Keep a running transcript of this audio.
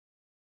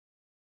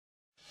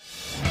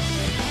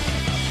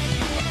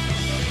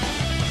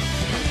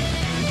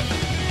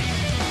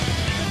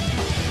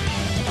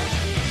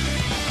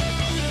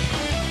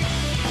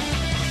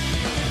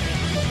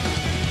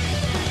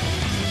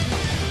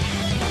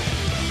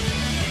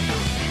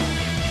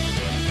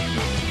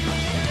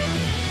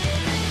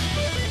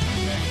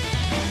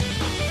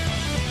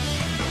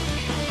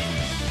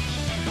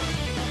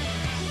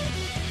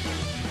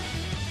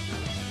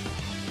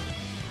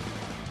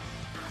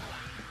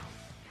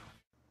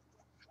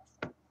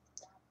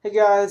Hey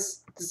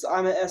guys, this is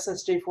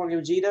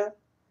ImmaSSJ4Gogeta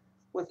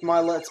with my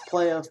Let's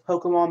Play of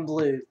Pokemon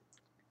Blue.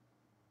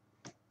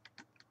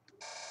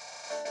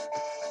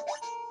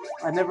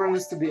 I never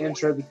understood the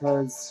intro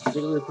because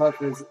Jigglypuff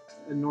is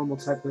a normal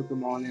type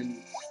Pokemon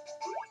and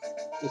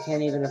it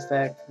can't even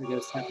affect the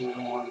Ghost type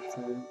Pokemon.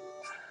 So,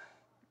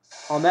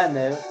 on that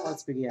note,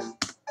 let's begin.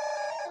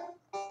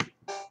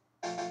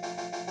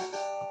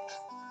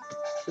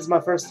 This is my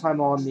first time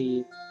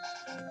on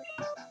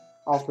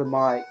off the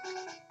mic.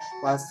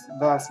 The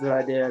last bit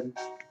I did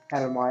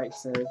had a mic,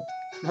 so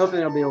I'm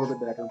hoping it'll be a little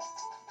bit better.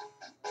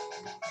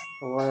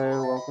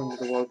 Hello, welcome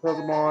to the world of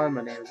Pokemon.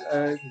 My name is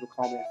Oak. People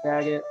call me a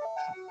faggot.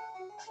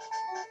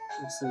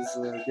 This is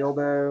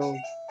Gildo.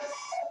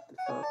 The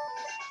fuck?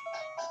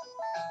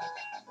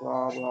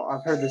 Blah blah.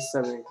 I've heard this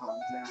so many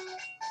times now.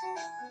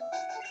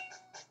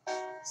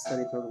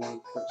 Study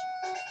Pokemon question.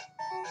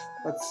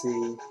 Let's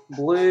see.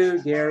 Blue,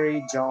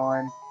 Gary,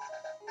 John.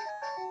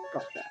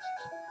 Fuck that.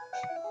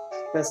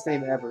 Best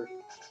name ever.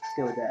 Let's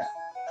go with that.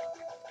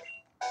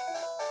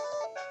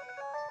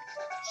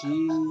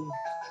 G-O-G-E-T.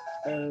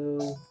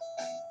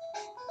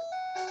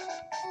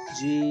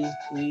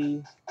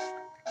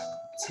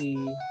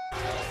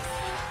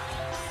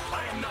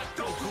 I am not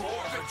Goku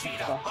or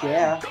Vegeta. Fuck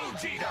yeah.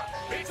 Gogeta.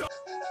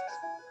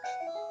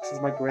 This is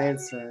my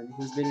grandson.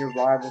 He's been your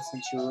rival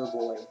since you were a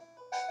boy.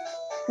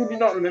 I do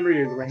not remember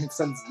your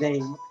grandson's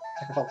name.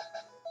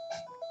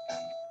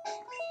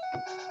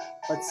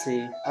 Let's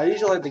see. I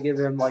usually like to give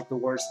him like the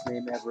worst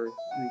name ever.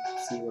 Let me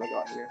see what I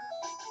got here.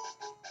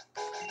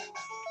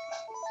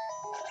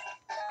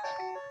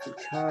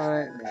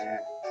 Cunt, nah.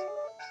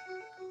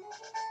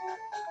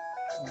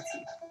 Let's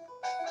see.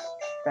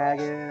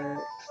 Faggot.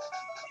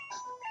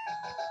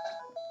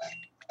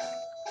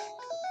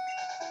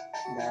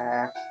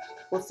 Nah.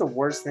 What's the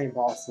worst name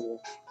possible?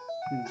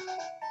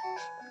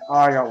 Oh,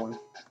 I got one.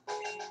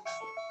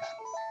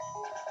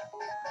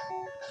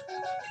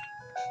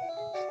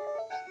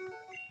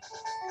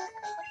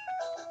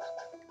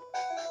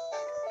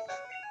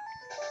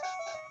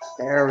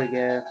 There we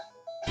go.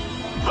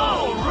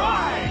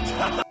 Alright!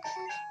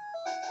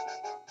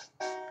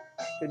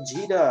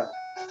 Vegeta.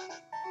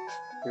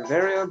 Your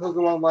very own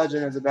Pokemon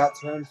legend is about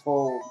to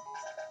unfold.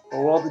 A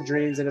world of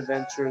dreams and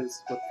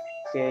adventures with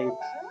gay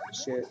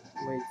shit.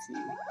 Wait,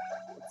 see.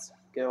 Let's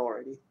go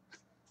already.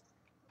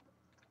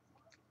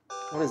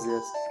 What is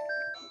this?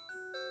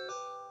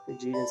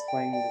 Vegeta's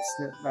playing the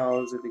snip. Oh,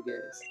 those are the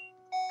gays.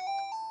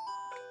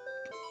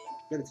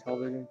 Is that a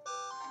television? Of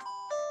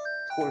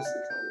course it's a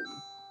television.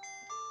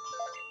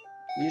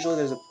 Usually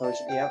there's a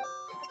potion. Yep.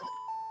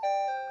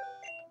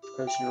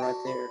 Potion right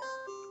there.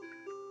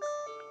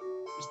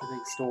 There's the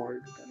big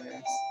sword.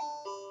 Dumbass.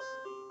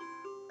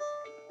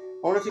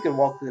 I wonder if you can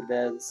walk through the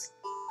beds.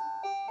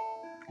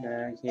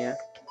 No, you can't.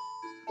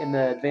 In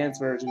the advanced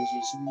versions,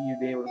 you'd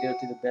be able to go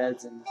through the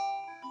beds and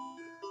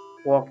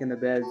walk in the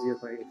beds. You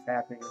look like you're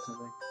fapping or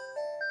something.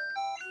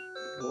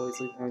 Always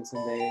leave home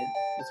someday.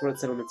 That's what it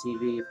said on the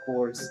TV, of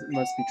course. It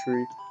must be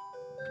true.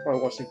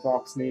 Probably watching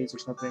Fox News or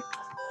something.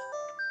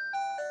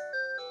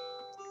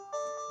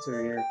 It's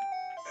over here.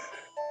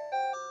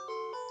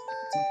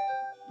 It's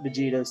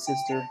Vegeta's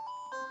sister.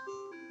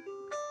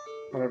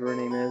 Whatever her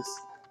name is.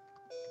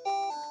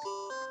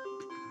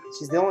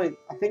 She's the only,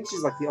 I think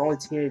she's like the only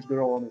teenage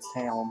girl in this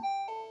town.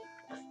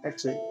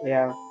 Actually,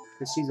 yeah,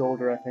 because she's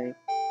older, I think.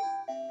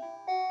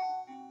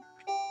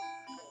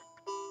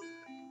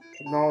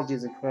 Technology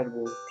is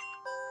incredible.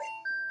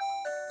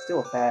 Still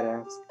a fat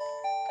ass.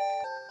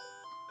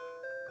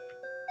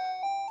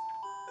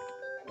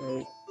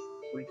 Hey,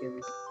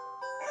 freaking.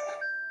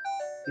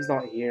 He's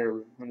not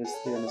here. I'm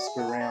just doing this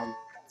screw around.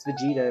 It's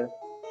Vegeta.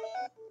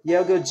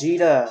 Yo,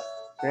 Gogeta!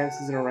 Gramps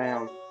isn't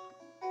around.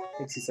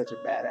 Thinks he's such a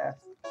badass.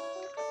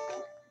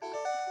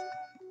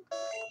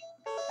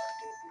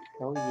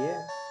 Oh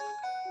yeah.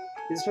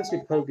 These are supposed to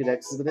be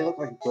Pokedexes, but they look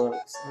like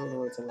books. I don't know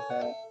what's up with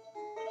that.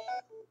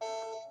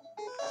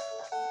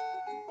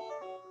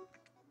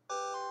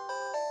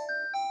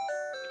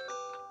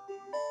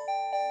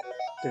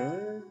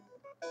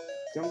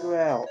 Don't go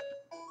out.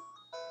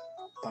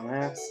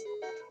 Dumbass.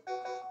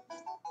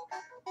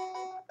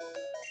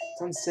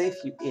 It's unsafe,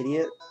 you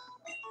idiot.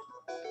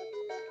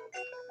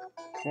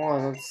 Come on,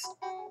 let's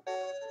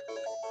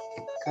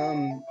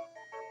come.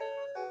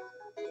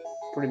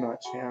 Pretty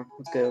much, yeah.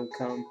 Let's go,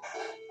 come.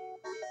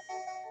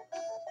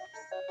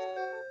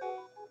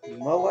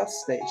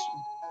 Molestation.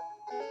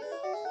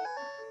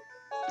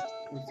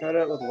 I'm fed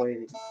up with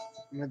waiting.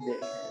 I'm a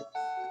dickhead.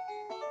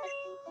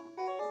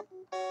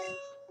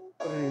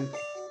 I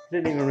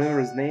didn't even remember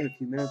his name a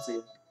few minutes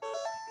ago.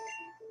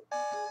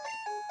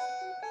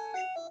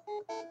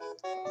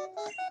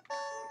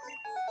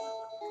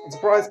 I'm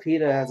surprised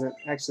PETA hasn't.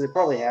 Actually, they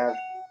probably have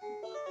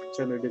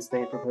shown their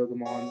disdain for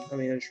Pokemon. I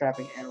mean, they're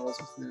trapping animals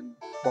within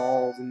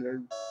balls and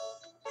they're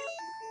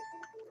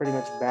pretty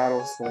much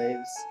battle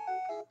slaves.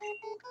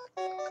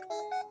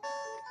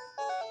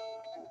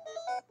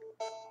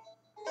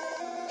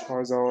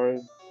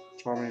 Charizard,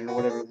 Charmander, or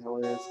whatever the hell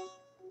it is.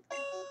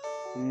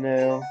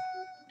 No.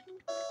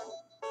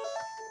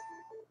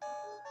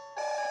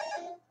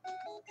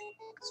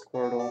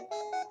 Squirtle.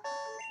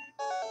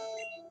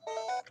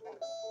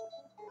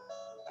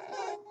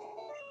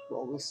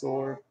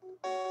 Bulbasaur.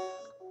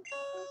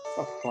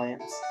 Fuck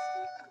plants.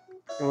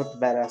 And with the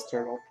badass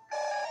turtle.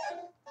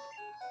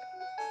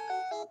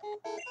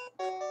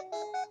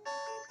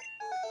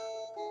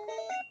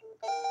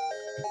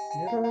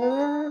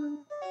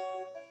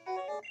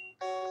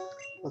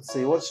 Let's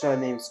see, what should I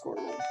name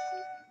Squirtle?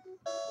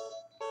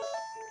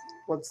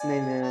 Let's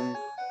name him.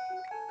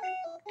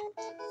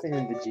 Let's name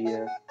him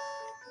Vegeta.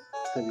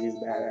 Because he's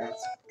badass.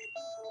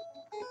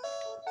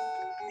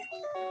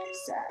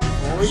 Sad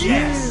for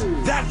Yes, you!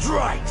 that's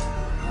right.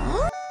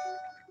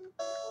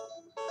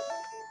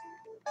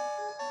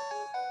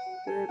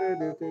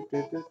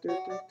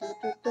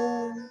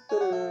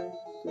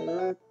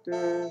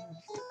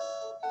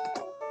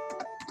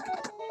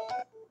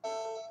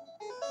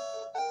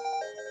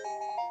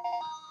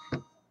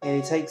 And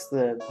he takes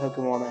the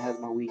Pokemon that has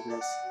my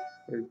weakness.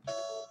 Or,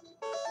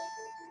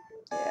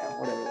 yeah,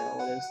 whatever the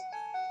hell it is.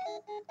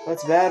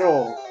 Let's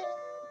battle!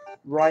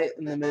 Right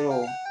in the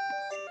middle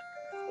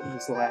of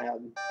this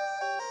lab.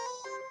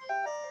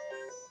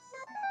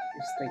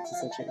 This thinks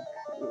it's such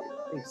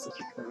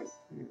a cunt.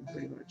 Yeah,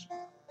 pretty much.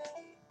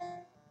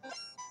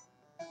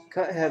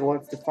 Cuthead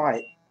wants to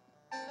fight.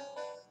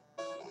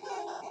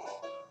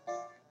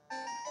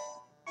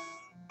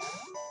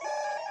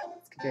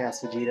 Let's kick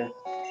ass, Vegeta.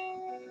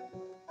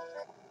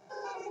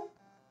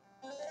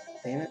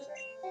 Damn it.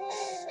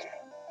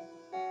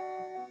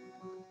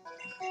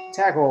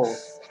 Tackle!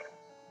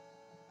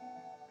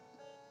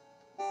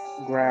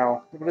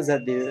 Growl. What does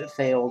that do? It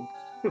failed.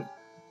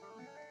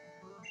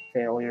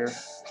 Failure.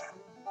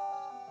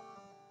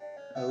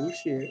 Oh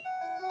shit.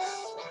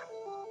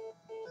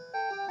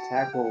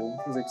 Tackle.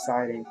 This is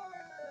exciting.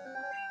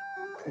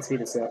 Let's speed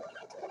this up.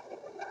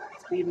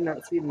 Speeding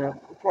up, speeding up.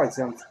 It probably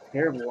sounds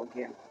terrible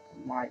again.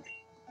 Mike.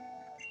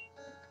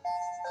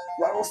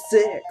 Level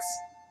 6!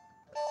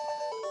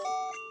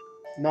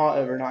 Not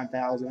over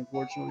 9,000,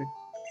 unfortunately.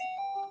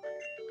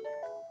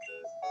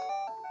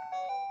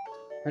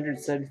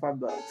 175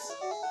 bucks.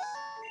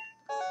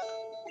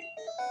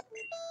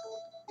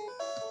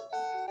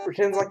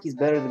 Pretends like he's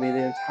better than me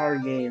the entire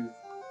game,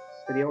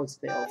 but he always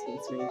fails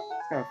against me.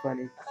 It's kind of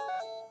funny.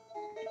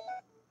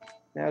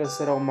 Now to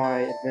set on my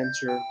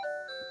adventure.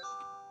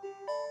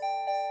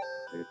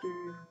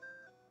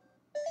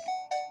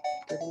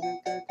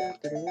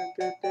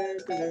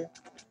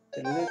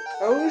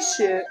 Oh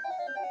shit!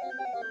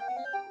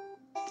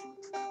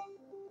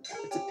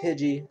 It's a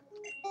Pidgey.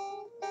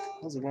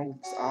 What's wrong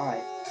with his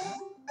eye?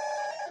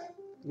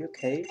 You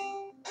okay?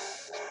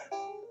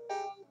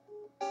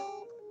 I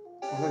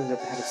thought he was about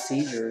to have a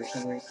seizure or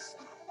something.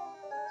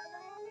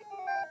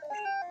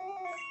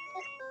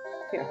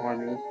 Can't harm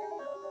me.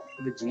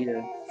 Vegeta.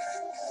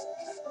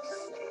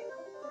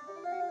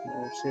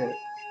 Oh shit.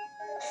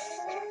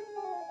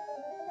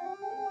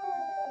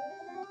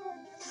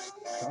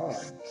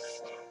 God.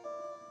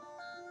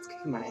 It's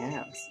kicking my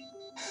ass.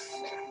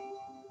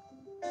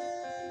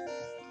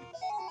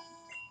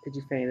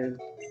 Pidgey fainted.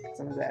 Cause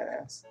I'm a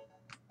badass.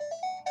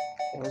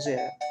 Hells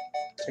yeah.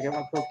 Check out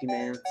my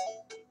Pokemon.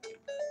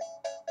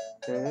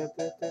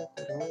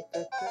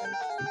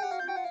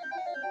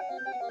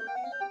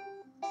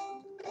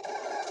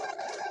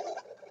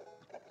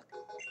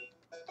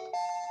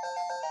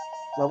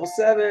 Level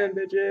 7,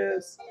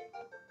 bitches!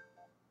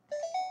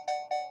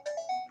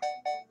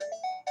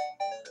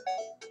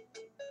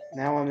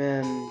 Now I'm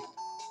in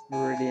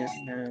Meridian.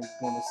 No,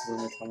 when this is in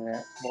the time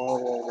that. Blah,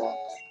 blah, blah.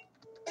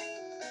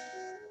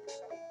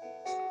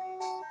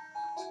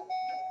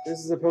 This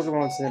is a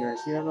Pokemon Center.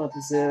 If you don't know what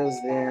this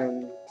is,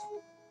 then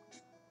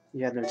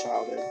you had no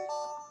childhood.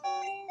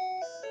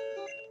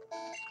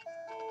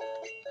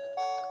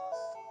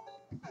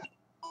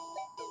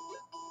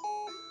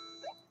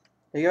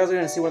 You guys are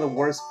going to see one of the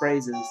worst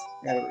phrases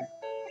ever.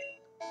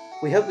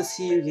 We hope to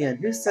see you again.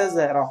 Who says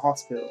that at a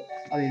hospital?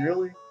 I mean,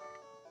 really?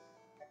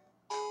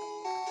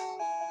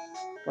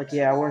 Like,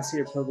 yeah, I want to see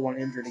your Pokemon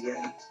injured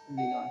again. It'd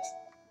be nice.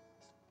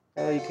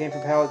 Oh, you came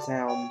from Pallet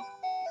Town.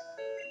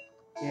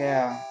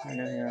 Yeah, I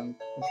know him,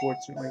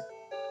 unfortunately.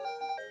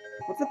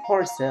 What's a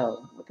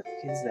parcel? What the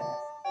fuck is that?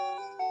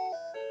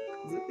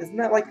 Isn't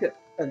that like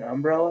an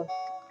umbrella?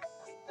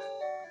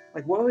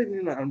 Like, what would we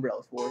need an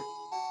umbrella for?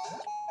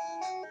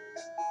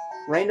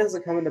 Rain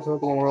doesn't come into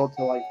Pokemon World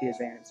till like the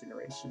advanced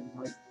generation.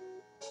 Like,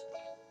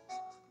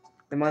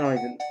 they might not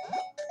even.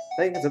 I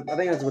think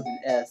it's with an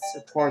S,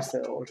 a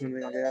parcel or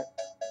something like that.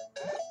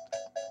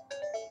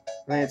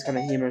 I think it's kind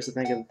of humorous to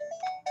think of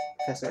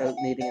Professor Oak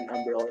needing an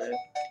umbrella.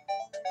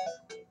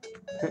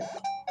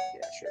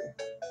 Yeah, sure.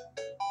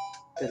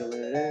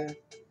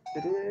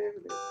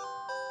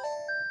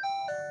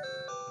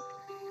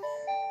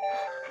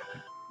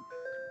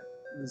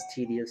 This is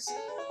tedious.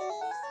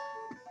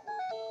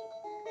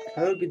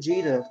 Oh,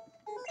 Gogeta.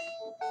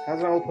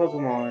 How's my old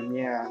Pokemon?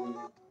 Yeah, I mean,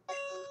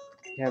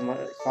 you have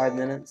like 5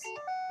 minutes.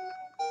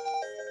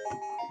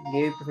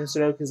 Gave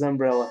Professor Oak his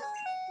umbrella.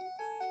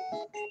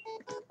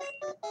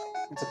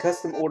 It's a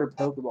custom ordered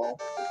Pokeball.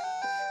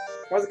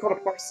 Why is it called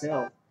a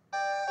parcel?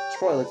 You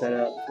probably look that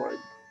up before I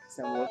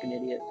sound like an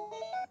idiot.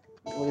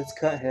 Look, it's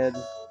cut head.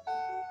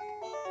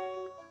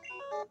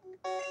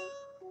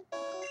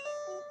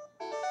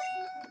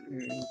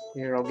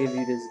 Here, I'll give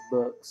you these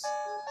books.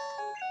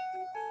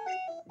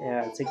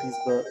 Yeah, take these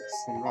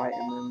books and write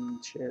in them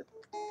and shit.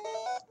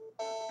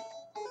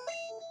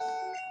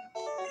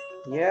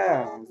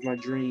 Yeah, it's my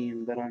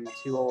dream, but I'm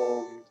too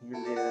old and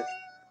can't do it.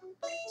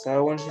 So I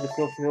want you to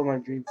fulfill my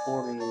dream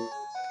for me.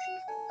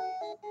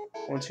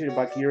 I want you to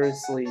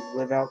vicariously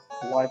live out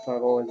the life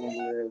I've always wanted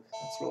to live.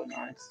 That's really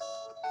nice.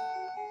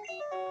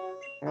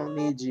 I don't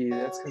need you.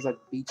 That's because I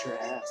beat your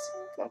ass,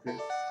 fucker.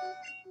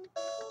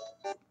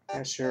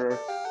 Yeah, sure.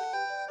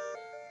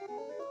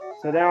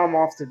 So now I'm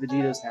off to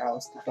Vegeta's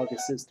house to fuck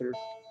his sister.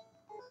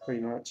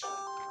 Pretty much.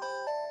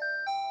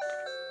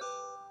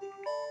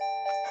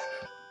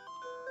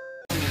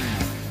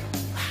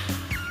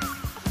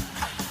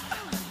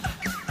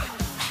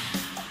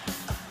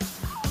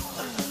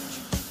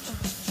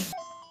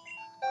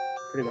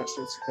 Pretty much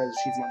just because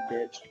she's my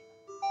bitch.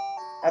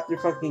 After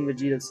fucking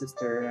Vegeta's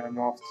sister, I'm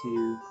off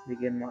to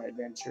begin my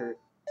adventure.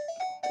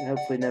 And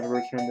hopefully never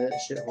return to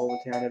that shithole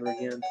of town ever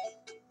again.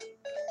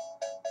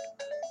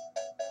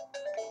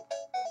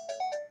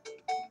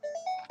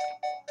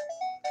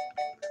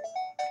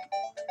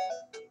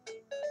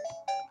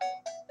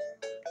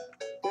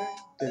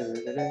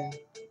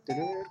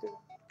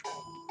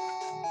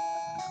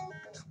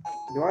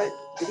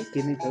 Did he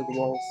give me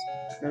Pokeballs?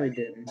 No, he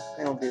didn't.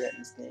 I don't do that in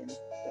this game.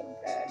 Dumb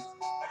bag.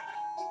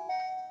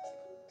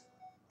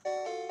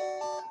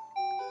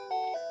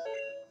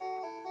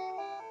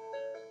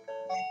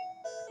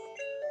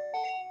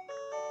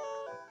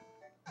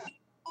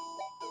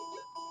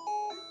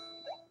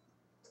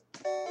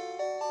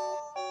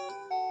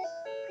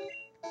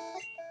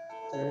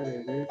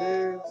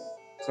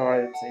 Sorry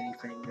I didn't say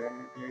anything during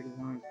that period of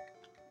time.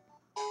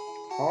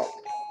 Hawk?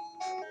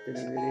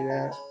 Didn't even do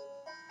that.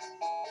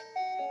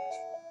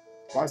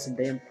 Buy some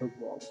damn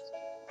Pokeballs.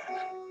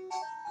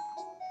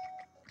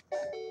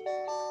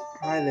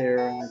 Hi there,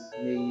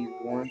 I knew you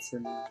once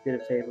and did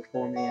a favor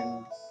for me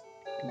and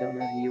I don't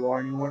know who you are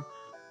anymore.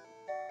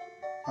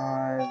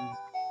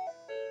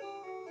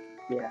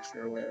 Yeah,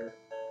 sure, whatever.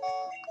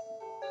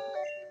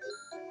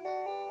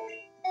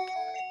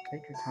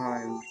 Take your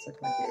time,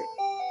 suck my dick.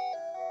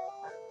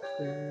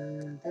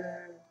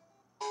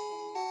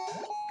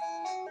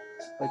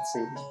 Let's see.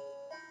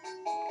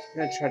 I'm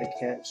gonna try to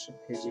catch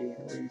a Pidgey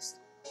at least.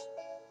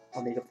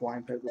 I'll need a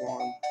flying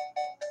Pokemon.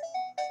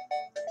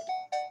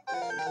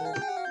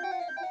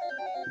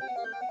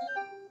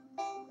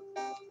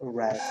 A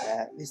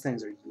Rattata. These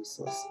things are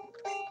useless.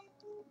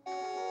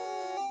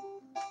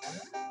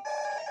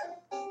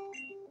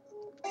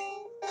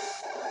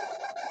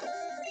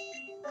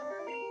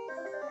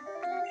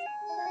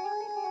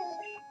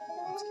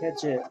 Let's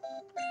catch it.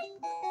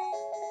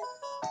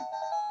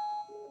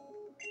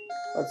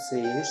 Let's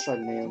see, who's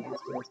trying to name this?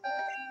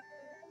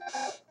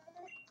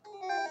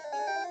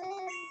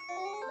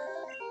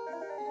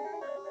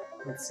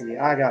 Let's see,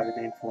 I got the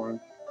name for him.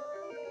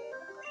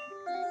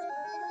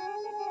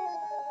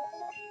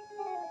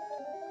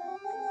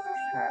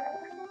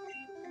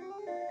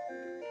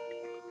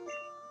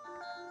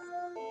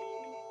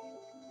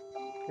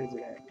 Where's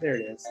it at? There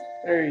it is.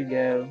 There you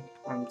go.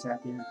 I'm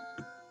tapping.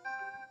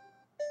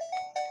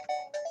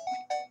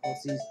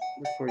 Let's look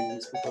for a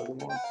useful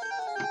Pokemon.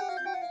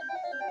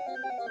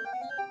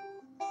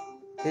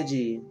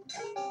 Pidgey.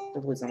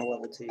 Hopefully it's on a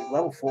level 2.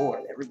 Level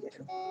 4, there we go.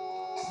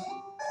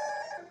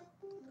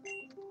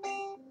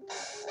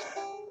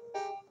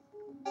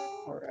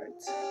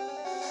 Alright.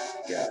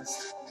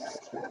 Yes.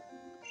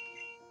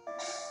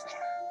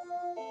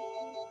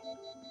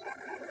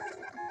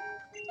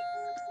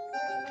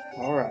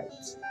 Alright.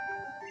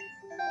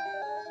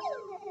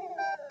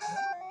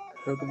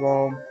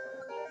 Pokeball.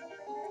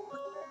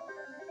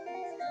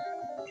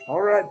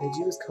 Alright,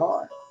 Pidgey was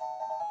caught.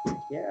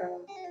 Yeah.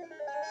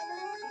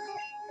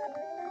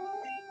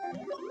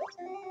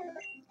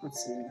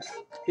 Let's see.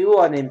 Who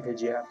will I name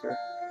Pidgey after?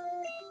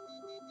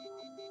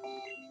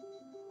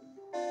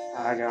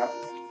 I got.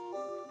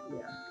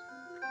 Yeah.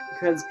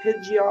 Because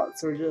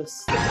Pidgeots are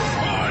just.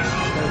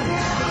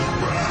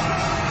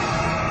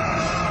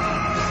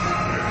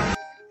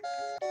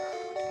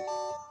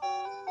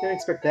 Didn't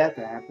expect that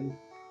to happen.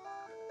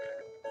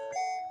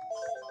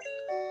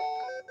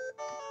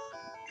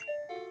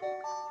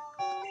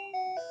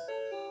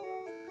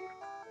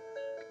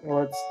 Well,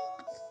 let's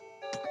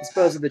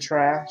dispose of the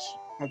trash,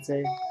 I'd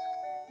say.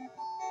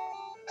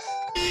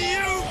 You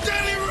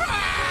did it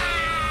right!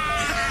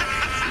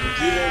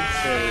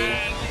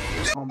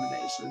 So,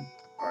 combination.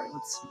 Alright,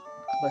 let's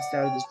bust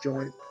out of this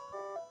joint.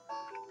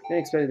 Didn't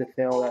expect it to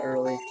fail that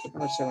early. How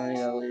much do I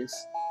need at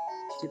least?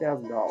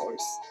 $2,000.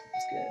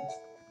 That's good.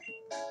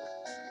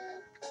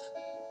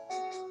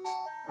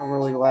 I'm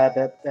really glad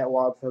that that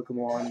wild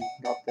Pokemon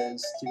got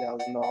those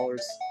 $2,000.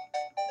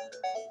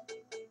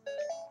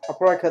 I'll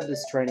probably cut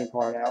this training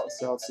part out,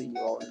 so I'll see you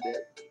all in a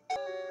bit.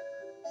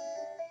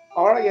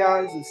 Alright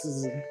guys,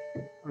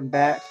 I'm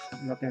back.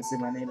 I'm not gonna say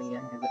my name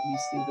again because that'd be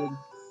stupid.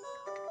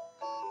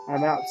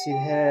 I'm out to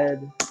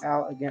head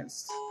out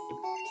against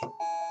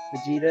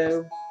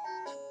Vegito.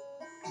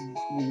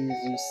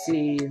 As you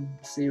see,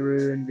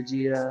 Siru and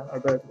Vegeta are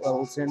both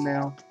level 10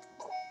 now.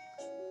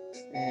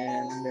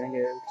 And I'm gonna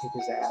go kick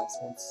his ass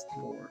once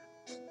more.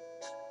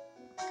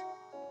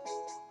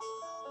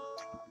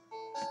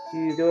 If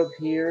you go up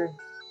here,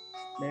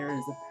 there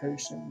is a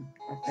potion,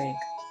 I think.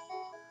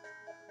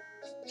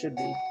 Should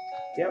be.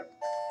 Yep.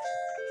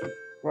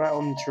 Right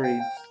on the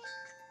tree.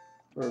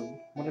 Or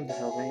whatever the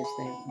hell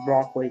they name.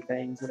 Broccoli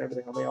things, whatever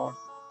the hell they are.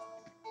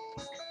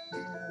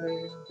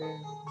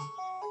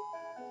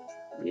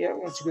 Yeah,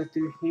 once you go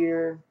through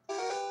here,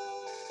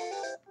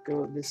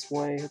 go this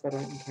way. Hope I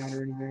don't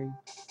encounter anything.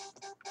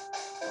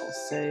 I'll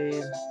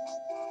save.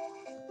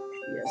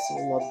 Yes, I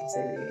would love to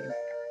save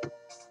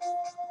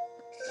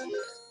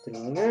the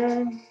game. Da-da-da.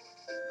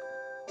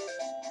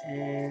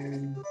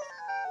 And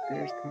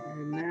there's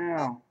coming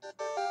now.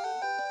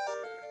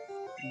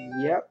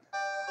 Yep.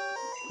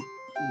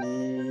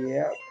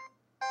 Yep.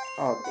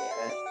 Oh,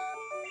 damn it.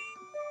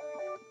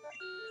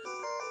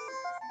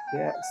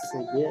 Yes,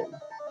 they did.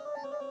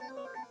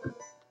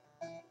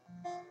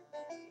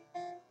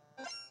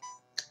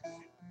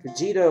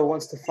 Vegito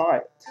wants to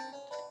fight.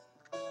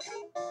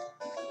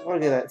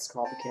 Look at that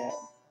copycat.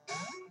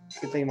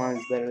 Good thing mine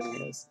is better than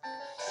his.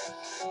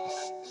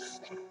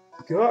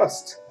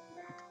 Gust!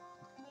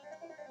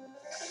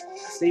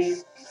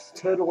 See?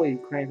 Totally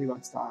cramping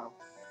my style.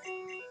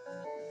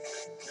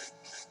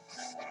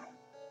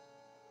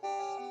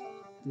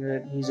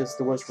 He's just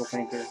a wishful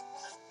thinker.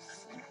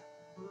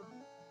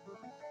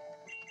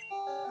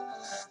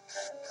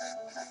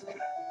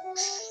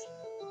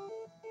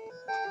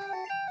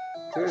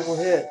 Critical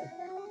hit.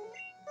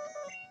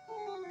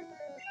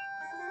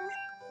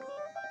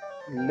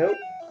 Nope.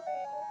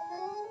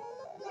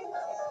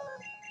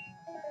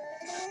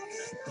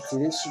 See,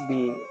 this should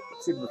be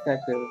super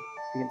effective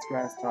against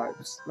grass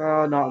types.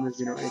 Oh, not in this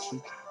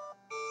generation.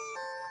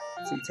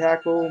 See,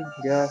 tackle,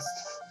 gust.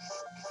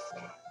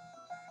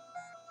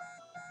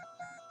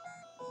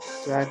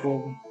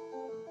 Tackle.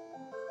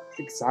 It's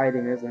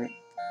exciting, isn't it?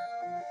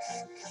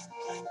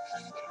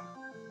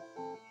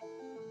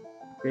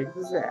 Kick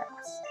his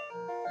ass.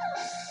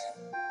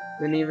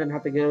 Didn't even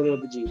have to go to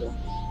Vegeta.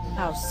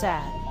 How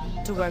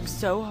sad to work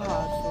so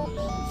hard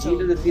for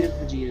Vegeta defeated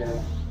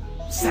Vegeta.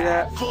 See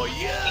that? For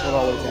you. What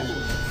always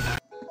happens.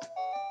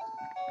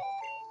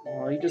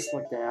 Oh, he just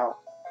looked out.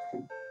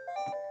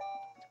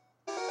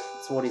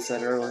 That's what he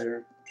said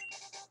earlier.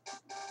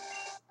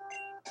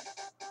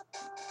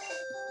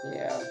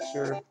 Yeah,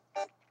 sure.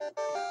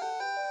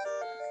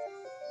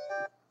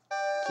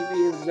 Keep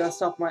your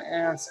dust off my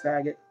ass,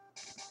 faggot.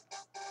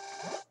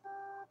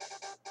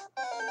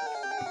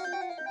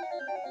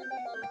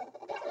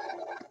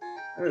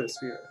 Oh,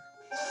 sphere.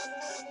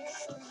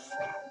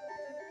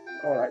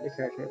 Alright, the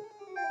character.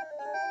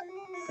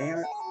 Damn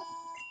it.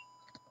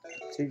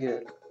 Too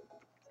good.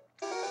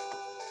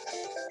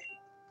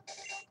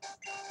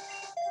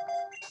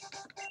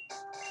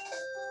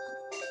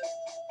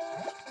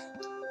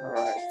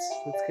 Alright,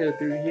 let's go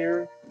through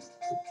here.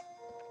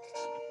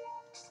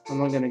 I'm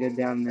not gonna go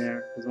down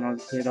there, because when I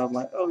was a kid, I was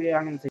like, oh yeah,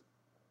 I'm gonna take.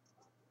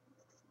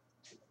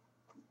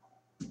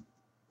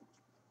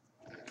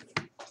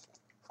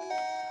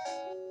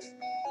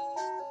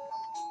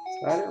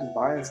 So I didn't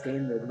buy this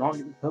game to not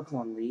get the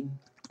Pokemon League.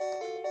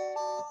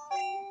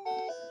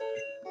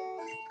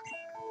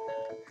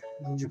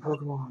 Need your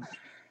Pokemon.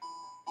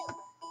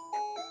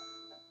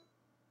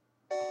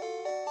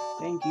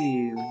 Thank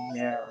you.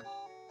 Yeah.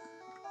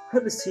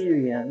 Hope to see you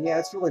again. Yeah,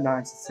 it's really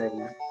nice to say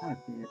you. What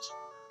a bitch.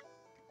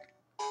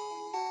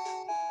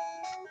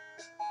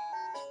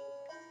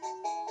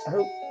 I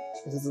hope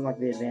this isn't like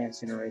the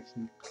advanced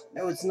generation.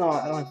 No, it's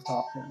not. I don't have to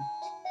talk to him.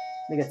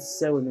 They get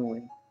so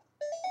annoying.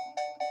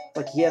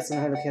 Like, yes, I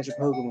know how to catch a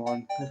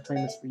Pokemon. I've been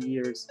playing this for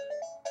years.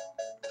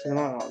 So that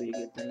might not be a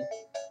good thing.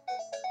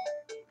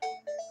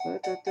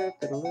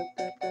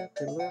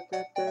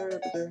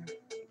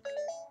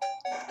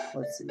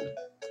 Let's see.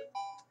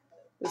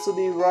 This will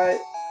be right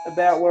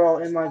about where I'll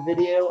end my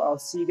video. I'll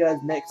see you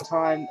guys next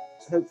time.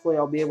 Hopefully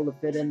I'll be able to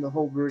fit in the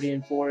whole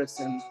Viridian Forest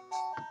and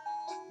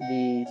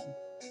the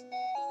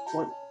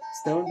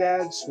stone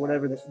badge?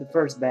 Whatever, the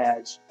first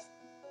badge.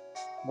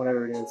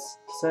 Whatever it is.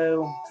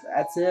 So,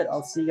 that's it.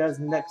 I'll see you guys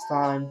next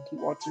time. Keep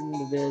watching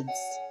the vids.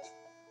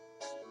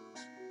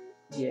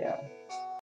 Yeah.